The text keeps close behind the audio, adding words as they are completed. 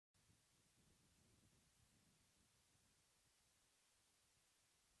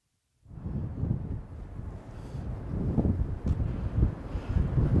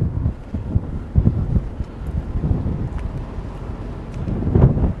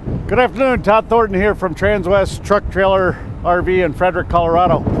Good afternoon, Todd Thornton here from Transwest Truck Trailer RV in Frederick,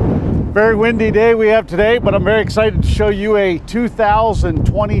 Colorado. Very windy day we have today, but I'm very excited to show you a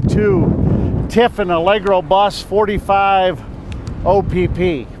 2022 Tiffin Allegro Bus 45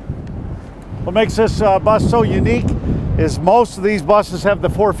 OPP. What makes this bus so unique is most of these buses have the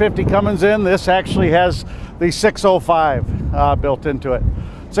 450 Cummins in. This actually has the 605 built into it.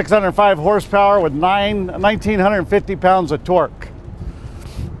 605 horsepower with 1,950 pounds of torque.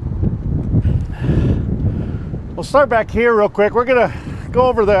 We'll start back here real quick. We're gonna go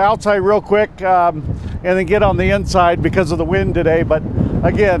over the outside real quick and then get on the inside because of the wind today. But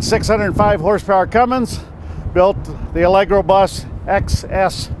again, 605 horsepower Cummins, built the Allegro Bus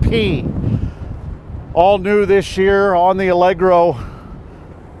XSP. All new this year on the Allegro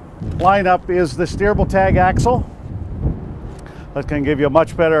lineup is the steerable tag axle. That's going to give you a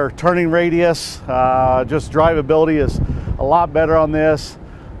much better turning radius. Just drivability is a lot better on this.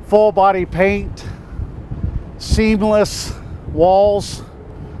 Full body paint, seamless walls.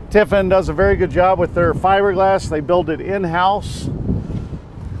 Tiffin does a very good job with their fiberglass. They build it in-house.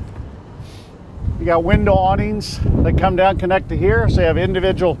 You got window awnings that come down, connect to here. So you have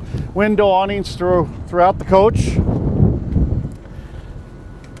individual window awnings throughout the coach.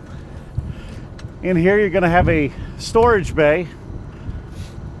 In here, you're going to have a storage bay.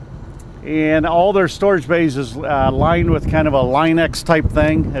 And all their storage bays is lined with kind of a Line-X type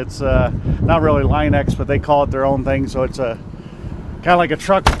thing. It's not really Line-X, but they call it their own thing. So it's a kind of like a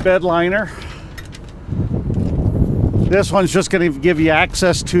truck bed liner. This one's just going to give you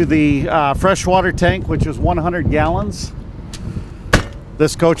access to the freshwater tank, which is 100 gallons.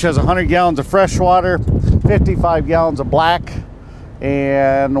 This coach has 100 gallons of freshwater, 55 gallons of black,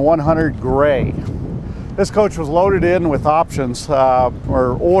 and 100 gray. This coach was loaded in with options,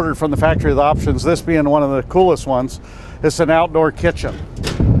 or ordered from the factory with options. This being one of the coolest ones. It's an outdoor kitchen.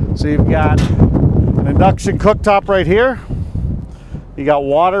 So you've got an induction cooktop right here. You got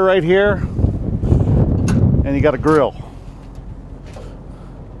water right here. And you got a grill.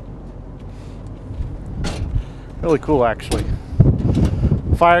 Really cool, actually.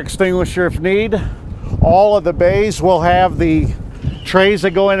 Fire extinguisher if need. All of the bays will have the trays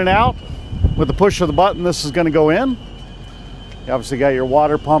that go in and out. With the push of the button, this is going to go in. You obviously got your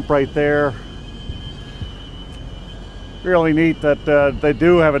water pump right there. Really neat that they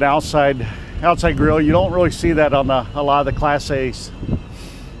do have an outside grill. You don't really see that on a lot of the Class A's.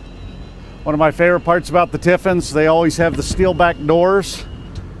 One of my favorite parts about the Tiffins, they always have the steel back doors.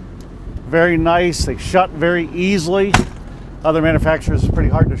 Very nice. They shut very easily. Other manufacturers is pretty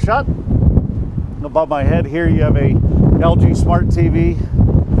hard to shut. Above my head here, you have a LG Smart TV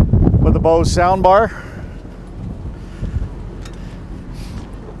with a Bose soundbar.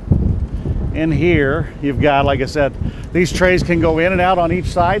 In here, you've got, like I said, these trays can go in and out on each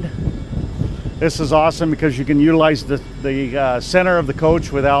side. This is awesome because you can utilize the center of the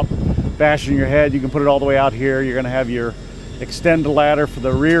coach without bashing your head. You can put it all the way out here. You're going to have your extend ladder for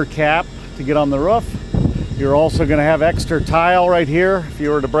the rear cap to get on the roof. You're also going to have extra tile right here if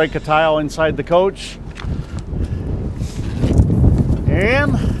you were to break a tile inside the coach.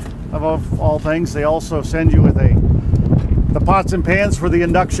 And above all things, they also send you with the pots and pans for the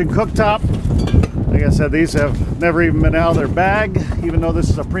induction cooktop. Like I said, these have never even been out of their bag, even though this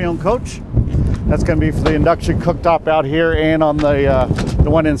is a pre-owned coach. That's going to be for the induction cooktop out here and on the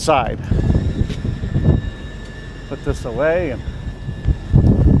one inside. Put this away. And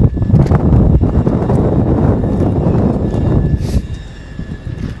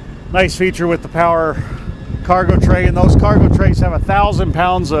nice feature with the power cargo tray, and those cargo trays have 1,000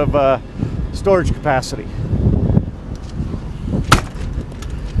 pounds of storage capacity.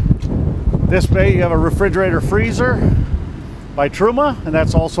 This bay, you have a refrigerator freezer by Truma, and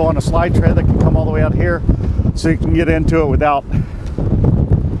that's also on a slide tray that can come all the way out here, so you can get into it without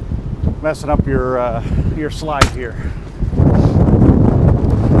messing up your slide here.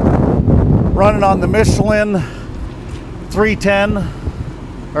 Running on the Michelin 310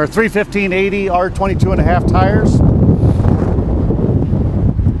 or 315/80 R22.5 tires.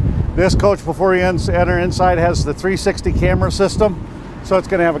 This coach, before you enter inside, has the 360 camera system. So it's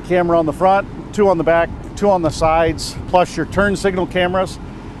going to have a camera on the front, 2 on the back, 2 on the sides, plus your turn signal cameras.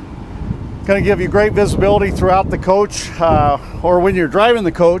 Going to give you great visibility throughout the coach, or when you're driving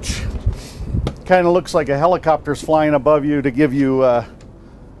the coach. Kind of looks like a helicopter's flying above you to give you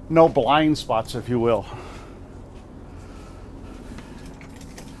no blind spots, if you will.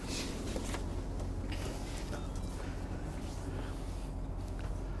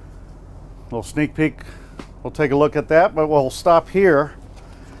 Little sneak peek. We'll take a look at that, but we'll stop here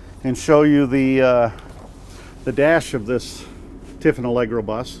and show you the dash of this Tiffin Allegro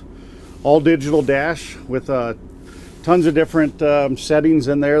bus. all digital dash with tons of different settings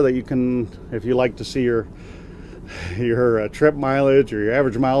in there that you can, if you like to see your trip mileage or your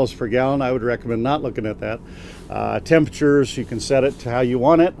average miles per gallon, I would recommend not looking at that. Temperatures, you can set it to how you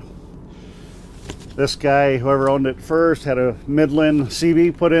want it. This guy, whoever owned it first, had a Midland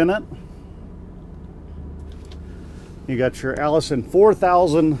CB put in it. You got your Allison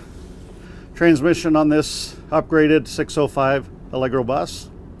 4000 transmission on this upgraded 605 Allegro bus.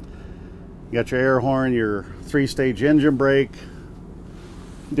 You got your air horn, your 3-stage engine brake.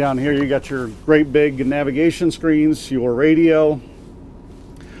 Down here you got your great big navigation screens, your radio,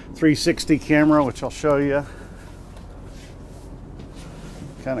 360 camera, which I'll show you.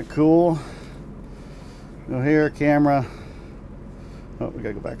 Kind of cool. Go here, camera. Oh, we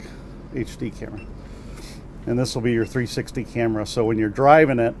gotta go back. HD camera. And this will be your 360 camera. So when you're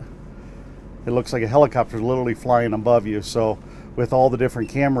driving it, it looks like a helicopter literally flying above you. So with all the different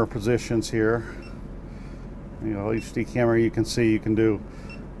camera positions here, you know, HD camera, you can see, you can do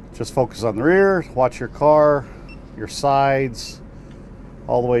just focus on the rear, watch your car, your sides,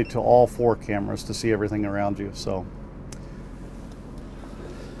 all the way to all 4 cameras to see everything around you. So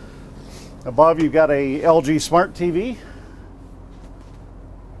above you've got a LG Smart TV,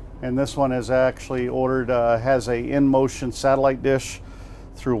 and this one is actually ordered, has a in-motion satellite dish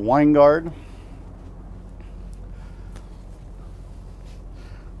through Winegard.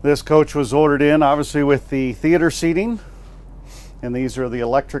 This coach was ordered in obviously with the theater seating, and these are the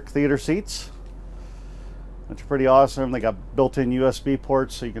electric theater seats, which are pretty awesome. They got built-in USB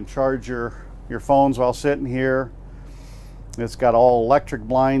ports so you can charge your phones while sitting here. It's got all electric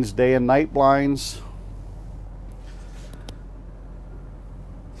blinds, day and night blinds.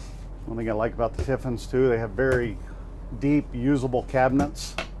 One thing I like about the Tiffins too, they have very deep usable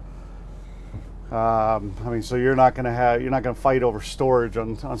cabinets. I mean, so you're not going to fight over storage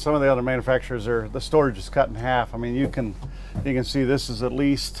on some of the other manufacturers. The storage is cut in half. I mean, you can see this is at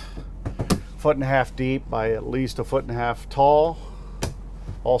least 1.5 feet deep by at least 1.5 feet tall,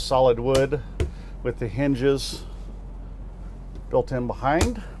 all solid wood with the hinges built in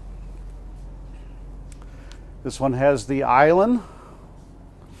behind. This one has the island,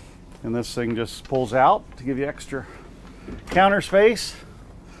 and this thing just pulls out to give you extra counter space.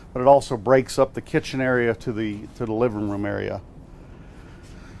 But it also breaks up the kitchen area to the living room area.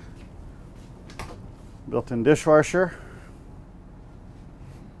 Built-in dishwasher.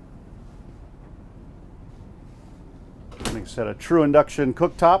 Like I said, a true induction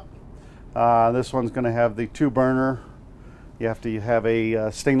cooktop. This one's going to have the 2-burner. You have to have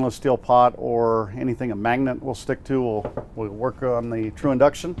a stainless steel pot or anything a magnet will stick to will work on the true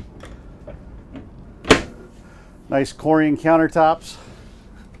induction. Nice Corian countertops.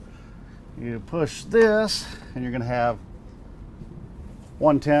 You push this and you're going to have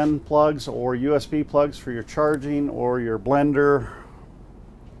 110 plugs or USB plugs for your charging or your blender,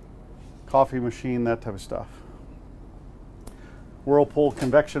 coffee machine, that type of stuff. Whirlpool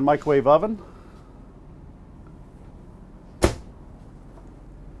convection microwave oven.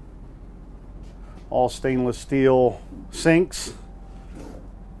 All stainless steel sinks,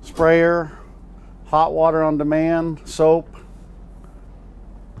 sprayer, hot water on demand, soap.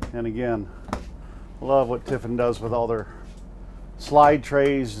 And again, love what Tiffin does with all their slide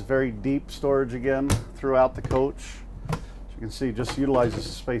trays. Very deep storage again throughout the coach. As you can see, just utilizes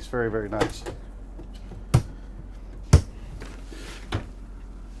the space very, very nice.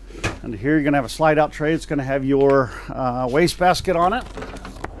 And here you're going to have a slide out tray. It's going to have your wastebasket on it.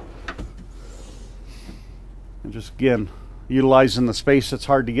 And just again, utilizing the space that's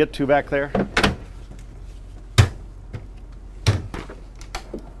hard to get to back there.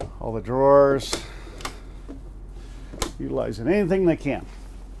 All the drawers, utilizing anything they can.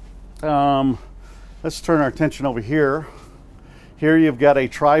 Let's turn our attention over here. Here you've got a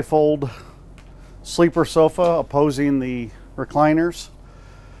tri-fold sleeper sofa opposing the recliners.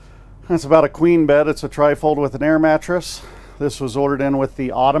 That's about a queen bed. It's a tri-fold with an air mattress. This was ordered in with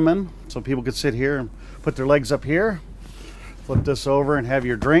the ottoman, so people could sit here and put their legs up here. Flip this over and have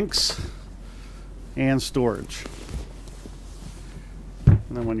your drinks and storage.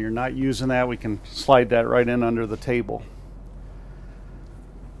 And then when you're not using that, we can slide that right in under the table.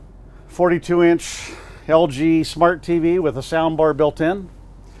 42-inch LG Smart TV with a sound bar built in,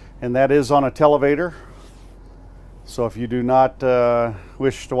 and that is on a televator. So if you do not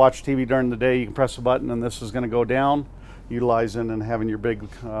wish to watch TV during the day, you can press a button and this is going to go down, utilizing and having your big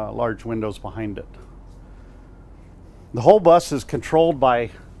large windows behind it. The whole bus is controlled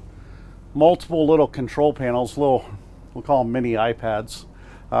by multiple little control panels, we'll call them mini iPads.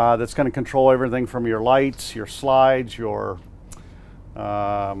 That's going to control everything from your lights, your slides, your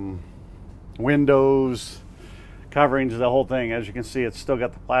windows, coverings, the whole thing. As you can see, it's still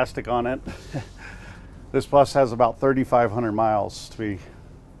got the plastic on it. This bus has about 3,500 miles to be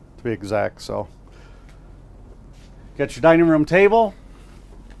exact. So, got your dining room table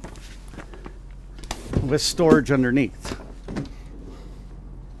with storage underneath.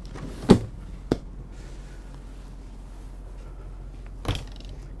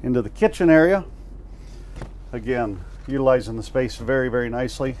 Into the kitchen area. Again, utilizing the space very, very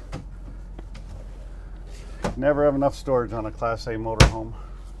nicely. Never have enough storage on a Class A motorhome.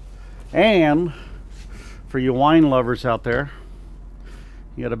 And for you wine lovers out there,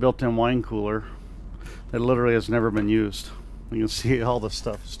 you got a built-in wine cooler that literally has never been used. You can see all the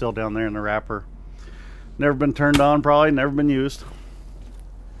stuff still down there in the wrapper. Never been turned on, probably never been used.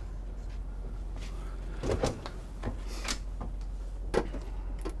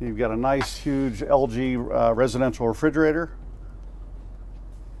 You've got a nice huge LG residential refrigerator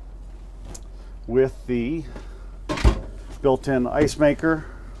with the built-in ice maker,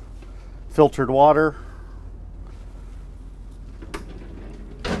 filtered water,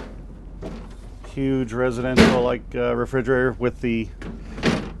 huge residential refrigerator with the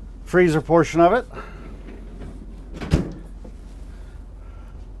freezer portion of it.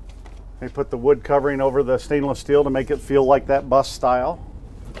 They put the wood covering over the stainless steel to make it feel like that bus style.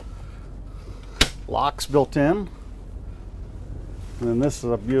 Locks built in. And then this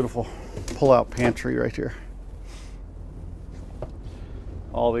is a beautiful pull-out pantry right here.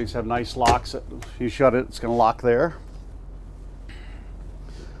 All these have nice locks that if you shut it, it's going to lock there.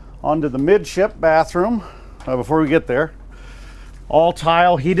 Onto the midship bathroom. Before we get there, all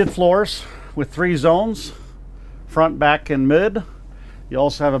tile heated floors with 3 zones, front, back, and mid. You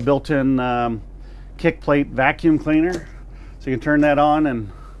also have a built-in kick plate vacuum cleaner, so you can turn that on and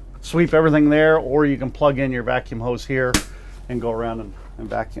sweep everything there, or you can plug in your vacuum hose here and go around and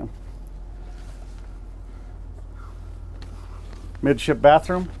vacuum. Midship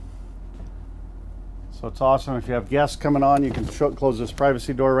bathroom. So it's awesome. If you have guests coming on, you can close this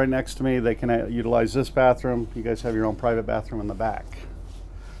privacy door right next to me. They can utilize this bathroom. You guys have your own private bathroom in the back.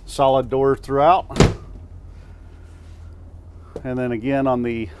 Solid door throughout. And then again on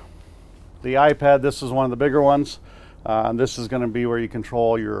the iPad, this is one of the bigger ones. This is going to be where you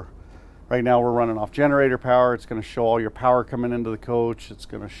control your, right now we're running off generator power. It's going to show all your power coming into the coach. It's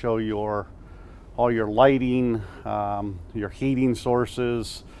going to show all your lighting, your heating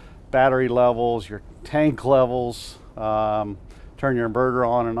sources, battery levels, your tank levels, turn your inverter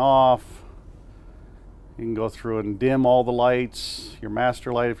on and off. You can go through and dim all the lights. Your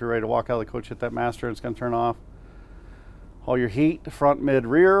master light, if you're ready to walk out of the coach, hit that master, it's going to turn off. All your heat, front, mid,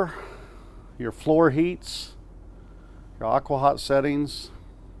 rear, your floor heats, your aqua hot settings,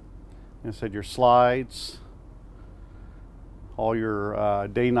 like I said, your slides, all your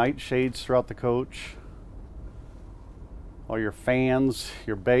day-night shades throughout the coach, all your fans,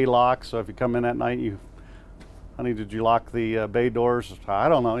 your bay locks. So if you come in at night, honey, did you lock the bay doors? I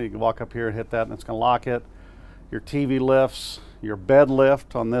don't know. You can walk up here and hit that, and it's going to lock it. Your TV lifts, your bed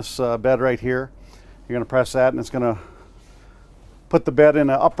lift on this bed right here. You're going to press that, and it's going to put the bed in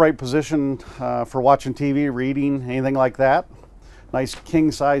an upright position for watching TV, reading, anything like that. Nice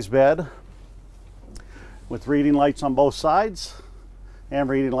king-size bed with reading lights on both sides and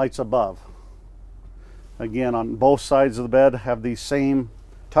reading lights above. Again, on both sides of the bed have these same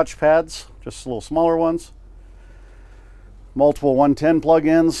touch pads, just a little smaller ones. Multiple 110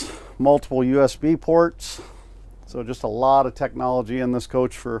 plug-ins, multiple USB ports. So just a lot of technology in this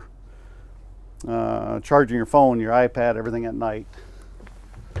coach for charging your phone, your iPad, everything at night.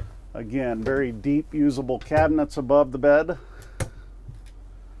 Again, very deep usable cabinets above the bed.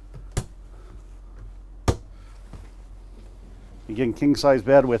 Again, king size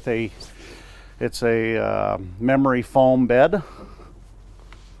bed with it's a memory foam bed.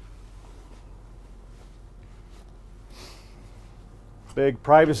 Big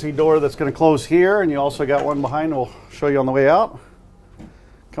privacy door that's going to close here, and you also got one behind. We'll show you on the way out.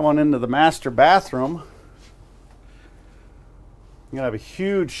 Come on into the master bathroom. You're going to have a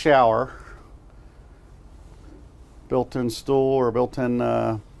huge shower, built-in stool or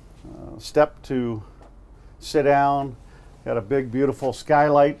built-in step to sit down. Got a big, beautiful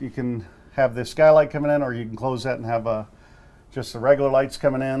skylight. You can have the skylight coming in, or you can close that and have just the regular lights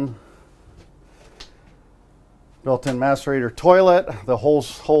coming in. Built-in macerator toilet. The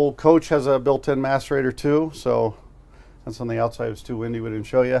whole coach has a built-in macerator too, so that's on the outside. It was too windy, we didn't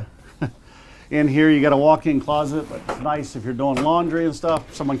show you. In here you got a walk-in closet, but it's nice if you're doing laundry and stuff.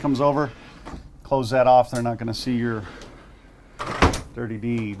 If someone comes over, close that off. They're not going to see your dirty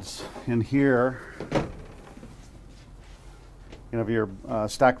deeds. In here You have your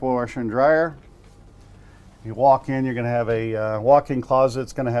stackable washer and dryer. You walk in, you're going to have a walk-in closet.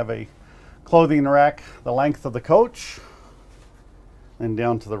 It's going to have a clothing rack the length of the coach. And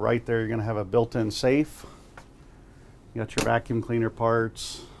down to the right there, you're going to have a built-in safe. You got your vacuum cleaner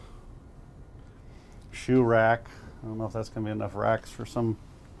parts, shoe rack. I don't know if that's going to be enough racks for some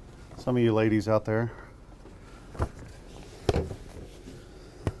of you ladies out there.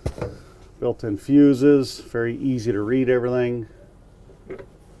 Built-in fuses, very easy to read everything.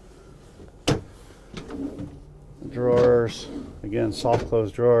 Drawers, again, soft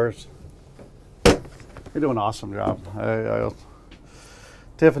close drawers. You're doing an awesome job.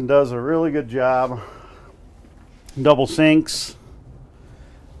 Tiffin does a really good job. Double sinks,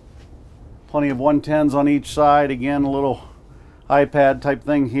 plenty of 110s on each side. Again, a little iPad type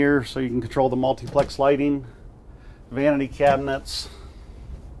thing here so you can control the multiplex lighting. Vanity cabinets.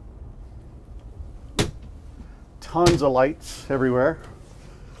 Tons of lights everywhere.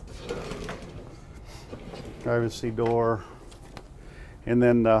 Privacy door. And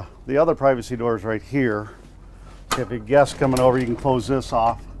then the other privacy door is right here. If you have a guest coming over, you can close this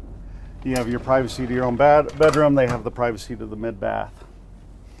off. You have your privacy to your own bedroom. They have the privacy to the mid-bath.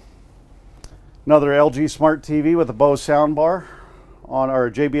 Another LG Smart TV with a Bose soundbar or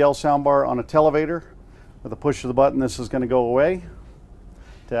a JBL soundbar on a televator. With a push of the button, this is going to go away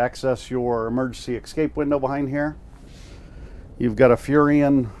to access your emergency escape window behind here. You've got a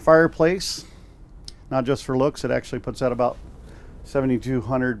Furion fireplace. Not just for looks, it actually puts out about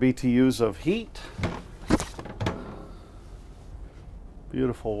 7,200 BTUs of heat.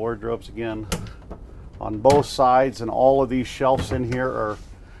 Beautiful wardrobes again on both sides, and all of these shelves in here are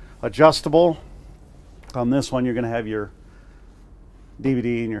adjustable. On this one, you're going to have your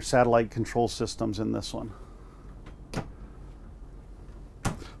DVD and your satellite control systems in this one.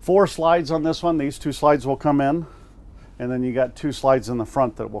 4 slides on this one. These 2 slides will come in, and then you got 2 slides in the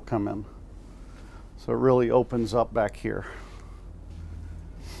front that will come in. So it really opens up back here.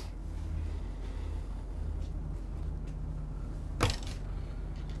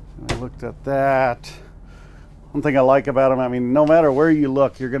 And I looked at that. One thing I like about them, I mean, no matter where you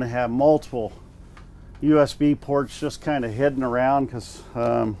look, you're going to have multiple USB ports just kind of hidden around, because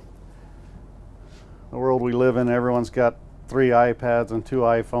the world we live in, everyone's got 3 iPads and 2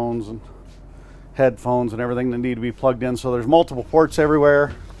 iPhones and headphones and everything that need to be plugged in. So there's multiple ports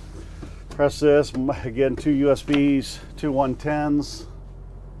everywhere. Press this, again, 2 USBs, 2 110s.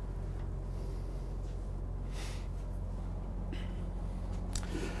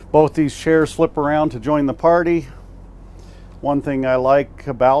 Both these chairs flip around to join the party. One thing I like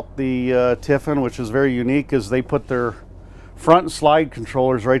about the Tiffin, which is very unique, is they put their front slide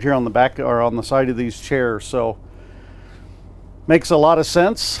controllers right here on the back or on the side of these chairs. So makes a lot of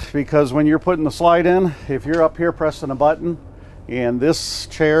sense, because when you're putting the slide in, if you're up here pressing a button and this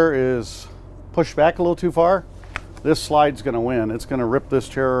chair is pushed back a little too far, this slide's going to win. It's going to rip this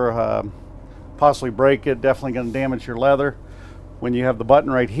chair, possibly break it, definitely going to damage your leather. When you have the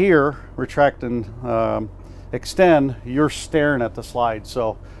button right here, retract and extend, you're staring at the slide.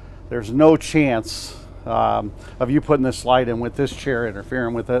 So there's no chance of you putting this slide in with this chair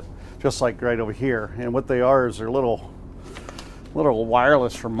interfering with it, just like right over here. And what they are is they're little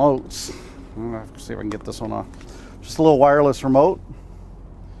wireless remotes. Let's see if I can get this one off. Just a little wireless remote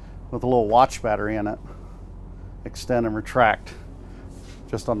with a little watch battery in it. Extend and retract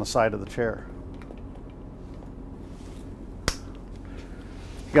just on the side of the chair.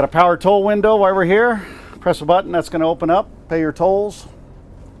 You got a power toll window while we're here. Press a button, that's going to open up, pay your tolls.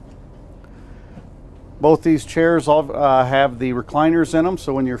 Both these chairs all have the recliners in them,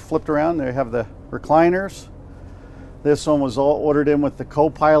 so when you're flipped around, they have the recliners. This one was all ordered in with the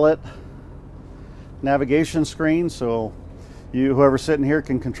co-pilot navigation screen, so whoever's sitting here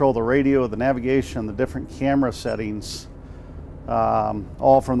can control the radio, the navigation, the different camera settings,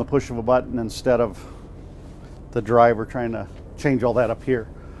 all from the push of a button instead of the driver trying to change all that up here.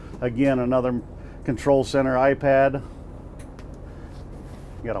 Again, another control center iPad. You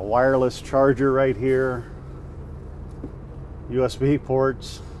got a wireless charger right here, USB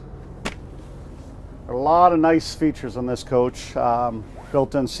ports. A lot of nice features on this coach.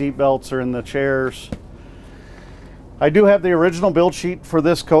 Built-in seat belts are in the chairs. I do have the original build sheet for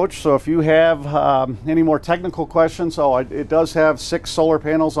this coach, so if you have any more technical questions, it does have 6 solar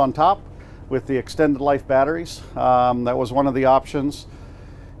panels on top with the extended life batteries. That was one of the options.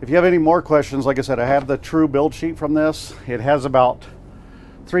 If you have any more questions, like I said, I have the true build sheet from this. It has about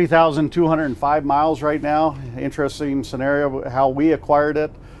 3,205 miles right now. Interesting scenario how we acquired it.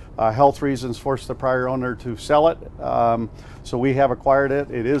 Health reasons forced the prior owner to sell it. So we have acquired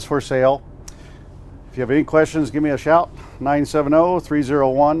it. It is for sale. If you have any questions, give me a shout,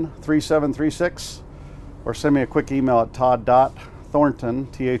 970-301-3736, or send me a quick email at todd.thornton,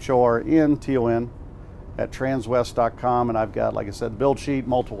 Thornton, at transwest.com. And I've got, like I said, build sheet,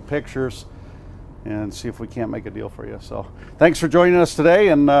 multiple pictures, and see if we can't make a deal for you. So thanks for joining us today,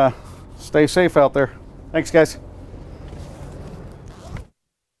 and stay safe out there. Thanks, guys.